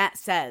woman and Matt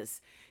says,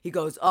 he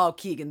goes, "Oh,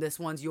 Keegan, this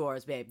one's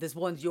yours, babe. This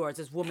one's yours.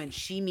 This woman,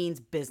 she means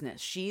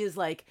business. She's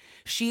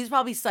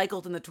probably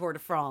cycled in the Tour de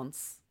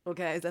France."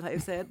 Okay, is that how you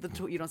say it?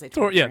 You don't say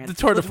Tour de France. The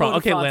Tour de France.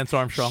 Okay, Lance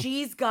Armstrong.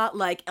 She's got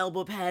like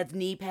elbow pads,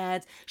 knee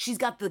pads. She's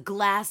got the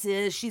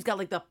glasses. She's got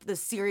like the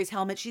Series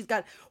helmet. She's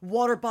got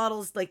water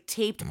bottles like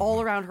taped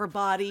all around her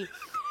body.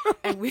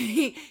 And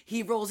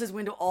he rolls his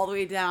window all the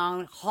way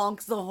down,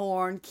 honks the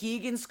horn.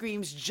 Keegan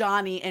screams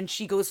Johnny, and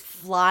she goes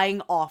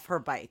flying off her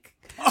bike.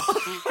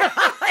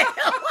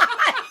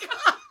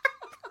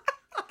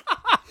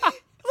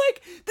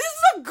 Like, this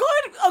is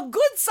a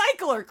good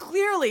cycler,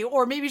 clearly,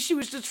 or maybe she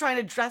was just trying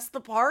to dress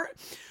the part.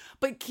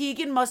 But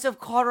Keegan must have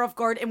caught her off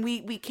guard, and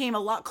we came a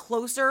lot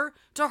closer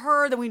to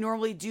her than we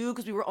normally do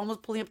because we were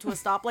almost pulling up to a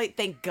stoplight.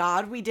 Thank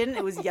God we didn't.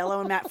 It was yellow,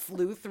 and Matt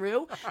flew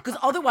through. Because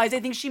otherwise, I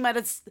think she might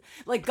have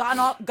like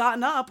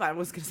gotten up. I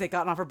was gonna say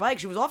gotten off her bike.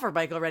 She was off her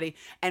bike already,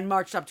 and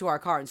marched up to our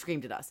car and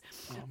screamed at us.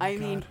 I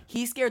mean,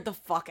 he scared the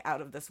fuck out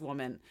of this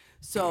woman.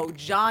 So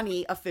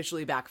Johnny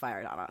officially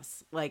backfired on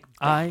us. Like,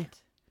 I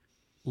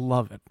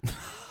love it. oh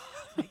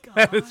my God.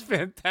 That is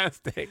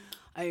fantastic.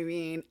 I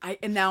mean,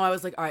 and now I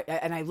was like, all right,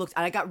 and I looked,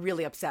 and I got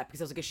really upset because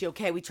I was like, is she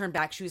okay? We turned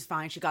back, she was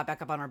fine. She got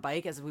back up on her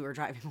bike as we were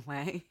driving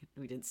away.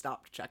 We didn't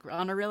stop to check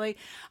on her really.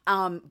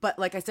 But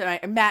like I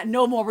said, Matt,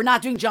 no more. We're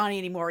not doing Johnny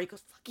anymore. He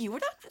goes, fuck you. You're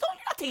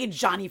not taking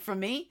Johnny from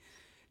me.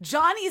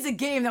 Johnny is a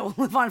game that will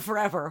live on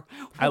forever.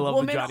 I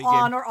love the Johnny game.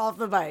 On or off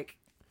the bike.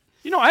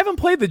 You know, I haven't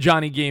played the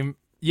Johnny game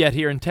yet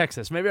here in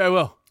Texas. Maybe I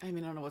will. I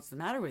mean, I don't know what's the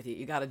matter with you.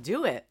 You got to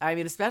do it. I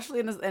mean,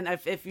 especially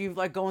if you're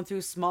like going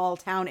through small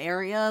town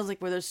areas,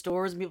 like where there's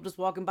stores and people just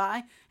walking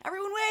by,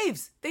 everyone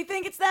waves. They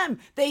think it's them.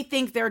 They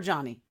think they're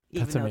Johnny,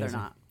 even That's though amazing. they're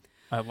not.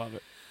 I love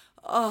it.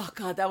 Oh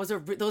God,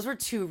 those were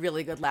two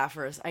really good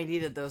laughers. I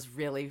needed those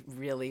really,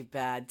 really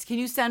bad. Can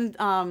you send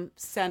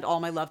all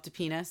my love to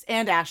Penis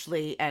and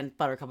Ashley and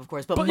Buttercup, of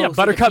course, but Yeah, mostly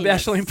Buttercup, Penis.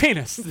 Ashley, and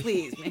Penis.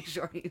 Please make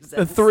sure you The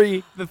send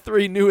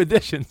three new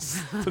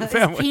additions to the Is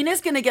family.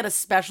 Penis gonna get a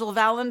special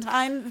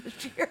Valentine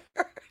this year?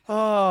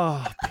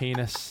 Oh,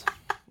 Penis.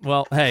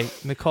 Well, hey,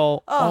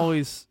 Nicole,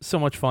 always so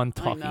much fun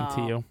talking to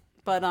know. you.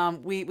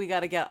 But we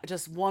got to get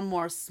just one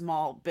more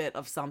small bit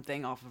of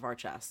something off of our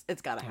chest.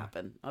 It's got to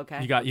happen.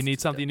 Okay. You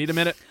need something. You need a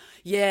minute.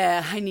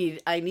 Yeah, I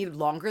need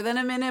longer than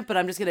a minute, but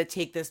I'm just gonna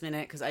take this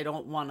minute because I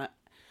don't want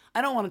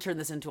to turn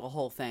this into a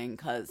whole thing.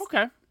 Because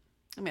Okay.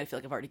 I mean, I feel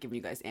like I've already given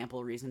you guys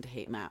ample reason to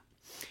hate Matt.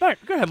 All right,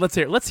 go ahead. Let's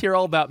hear it. Let's hear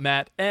all about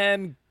Matt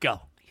and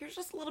go. Here's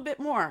just a little bit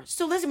more.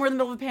 So listen, we're in the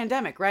middle of a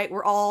pandemic, right?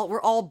 We're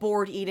all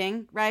bored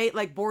eating, right?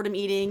 Like boredom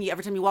eating.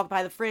 Every time you walk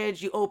by the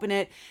fridge, you open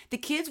it. The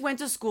kids went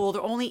to school.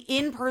 They're only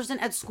in person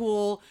at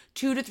school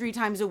 2 to 3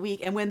 times a week.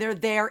 And when they're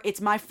there,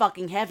 it's my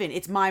fucking heaven.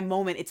 It's my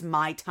moment. It's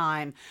my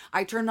time.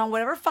 I turned on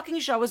whatever fucking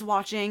show I was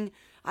watching.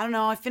 I don't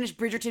know. I finished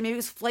Bridgerton. Maybe it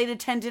was Flight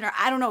Attendant, or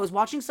I don't know. I was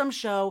watching some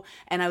show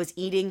and I was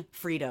eating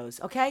Fritos.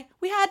 Okay,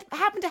 we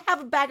happened to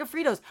have a bag of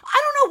Fritos.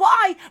 I don't know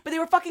why, but they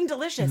were fucking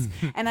delicious.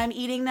 And I'm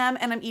eating them,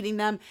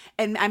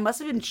 and I must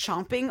have been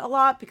chomping a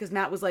lot because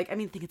Matt was like, I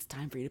think it's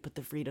time for you to put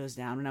the Fritos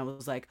down, and I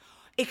was like,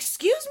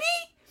 excuse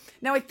me.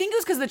 Now, I think it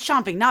was because of the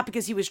chomping, not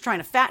because he was trying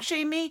to fat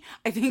shame me.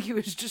 I think he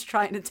was just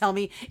trying to tell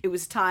me it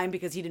was time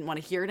because he didn't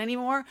want to hear it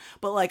anymore.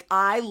 But, like,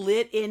 I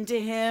lit into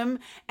him,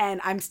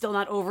 and I'm still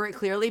not over it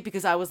clearly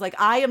because I was like,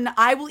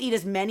 I will eat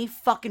as many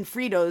fucking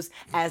Fritos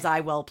as I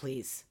well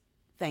please.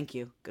 Thank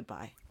you.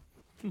 Goodbye.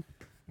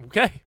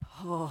 Okay.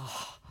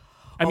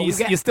 I mean,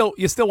 you still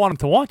want him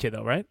to want you,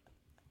 though, right?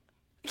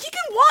 He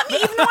can want me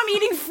even though I'm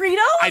eating Fritos?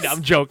 I know.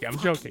 I'm joking. I'm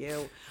Fuck joking.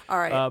 you. All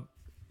right.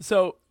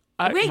 So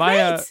wait.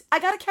 I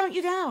got to count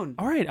you down.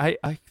 All right.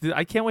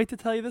 I can't wait to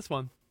tell you this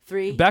one.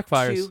 3,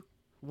 Backfires. 2,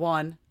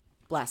 1,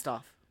 blast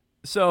off.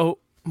 So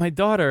my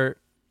daughter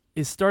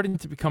is starting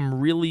to become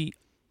really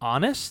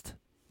honest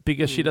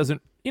because she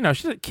doesn't,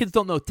 kids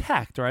don't know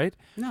tact, right?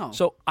 No.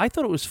 So I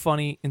thought it was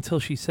funny until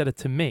she said it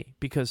to me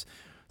because,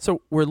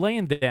 so we're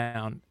laying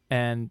down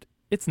and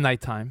it's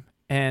nighttime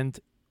and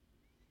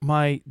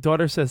my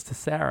daughter says to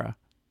Sarah,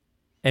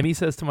 Emmy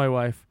says to my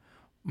wife,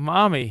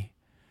 Mommy,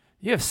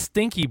 you have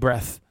stinky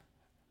breath.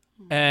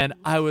 And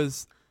I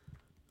was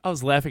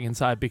laughing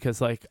inside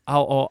because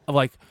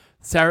I'll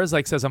Sarah's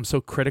like says I'm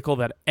so critical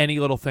that any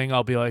little thing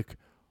I'll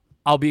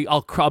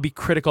be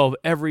critical of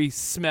every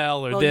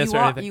smell or this or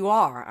anything. You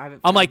are.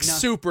 I'm like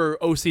super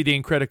OCD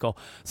and critical.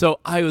 So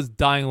I was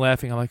dying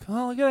laughing. I'm like,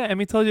 oh, look at that.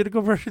 Emmy told you to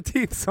go brush your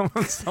teeth.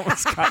 Someone's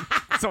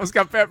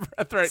got bad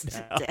breath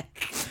right now.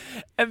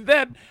 And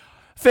then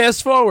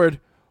fast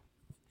forward,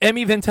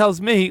 Emmy then tells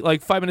me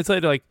like 5 minutes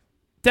later, like,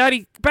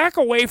 Daddy, back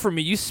away from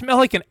me. You smell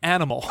like an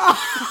animal.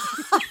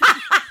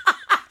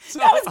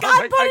 That was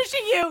God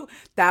punishing you.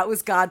 That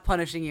was God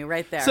punishing you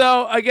right there.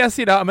 So I guess,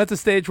 I'm at the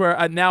stage where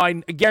now I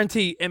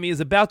guarantee Emmy is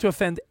about to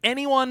offend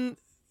anyone,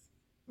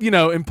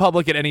 in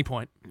public at any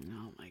point. Oh,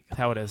 my God. That's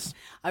how it is.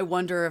 I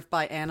wonder if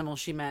by animal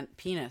she meant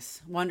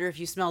penis. Wonder if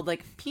you smelled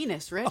like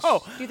penis, Rich.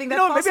 Oh, do you think that's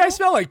maybe I possible?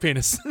 smell like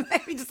penis.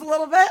 Maybe just a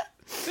little bit?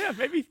 Yeah,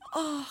 maybe.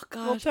 Oh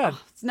Well, gosh, Ted,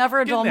 it's never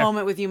a get in dull there.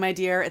 moment with you, my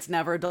dear. It's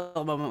never a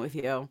dull moment with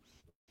you. All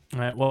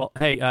right. Well,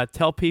 hey,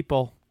 tell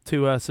people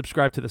to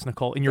subscribe to this,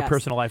 Nicole, in your Yes.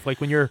 personal life. Like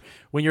when you're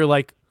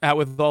like out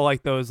with all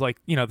like those like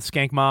the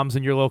skank moms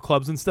in your little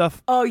clubs and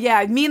stuff. Oh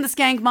yeah, me and the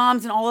Skank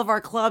Moms and all of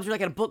our clubs. We're like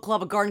at a book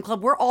club, a garden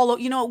club. We're all,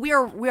 we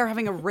are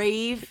having a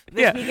rave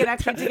this weekend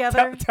actually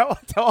together. Tell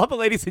all the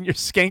ladies in your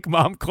skank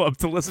mom club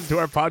to listen to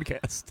our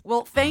podcast.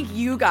 Well, thank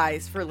you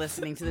guys for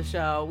listening to the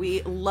show.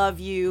 We love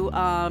you.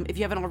 If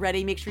you haven't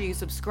already, make sure you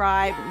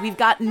subscribe. We've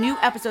got new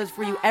episodes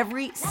for you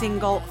every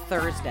single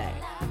Thursday.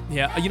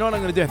 Yeah, you know what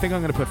I'm going to do? I think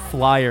I'm going to put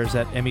flyers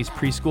at Emmy's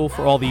preschool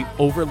for all the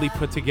overly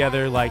put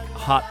together like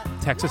hot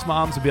Texas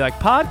moms and be like,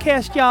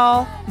 podcast,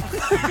 y'all.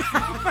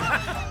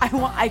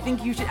 I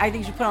think you should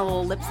put on a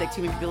little lipstick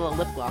too, maybe a little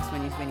lip gloss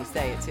when you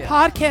say it too.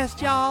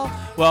 Podcast, y'all.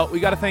 Well, we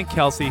got to thank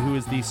Kelsey, who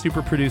is the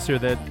super producer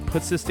that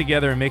puts this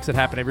together and makes it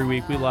happen every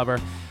week. We love her.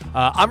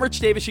 I'm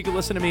Rich Davis. You can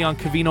listen to me on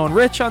Covino and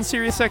Rich on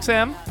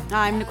SiriusXM.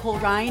 I'm Nicole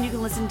Ryan. You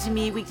can listen to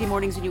me weekday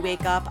mornings when you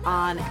wake up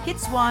on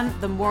Hits One,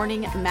 the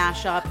morning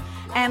mashup.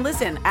 And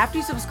listen, after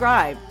you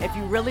subscribe, if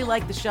you really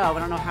like the show, I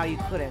don't know how you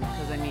couldn't,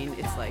 because I mean,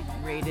 it's like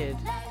rated.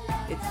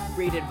 It's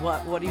rated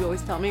what? What do you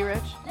always tell me,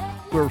 Rich?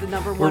 We're The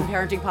number one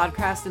parenting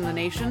podcast in the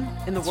nation,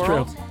 in the It's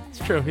world. true. It's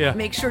true. Yeah.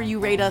 Make sure you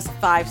rate us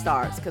 5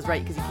 stars, because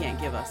you can't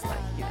give us like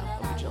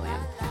a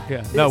bajillion.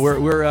 Yeah. No, we're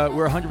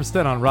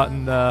 100% on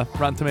Rotten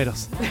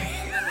Tomatoes.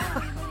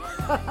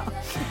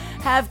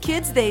 Have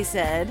kids, they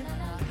said,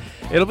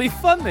 It'll be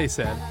fun, they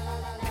said.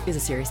 is a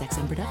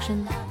SiriusXM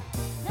production.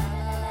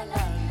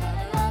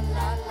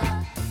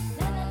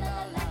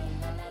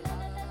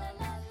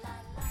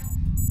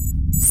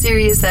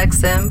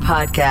 SiriusXM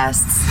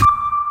podcasts.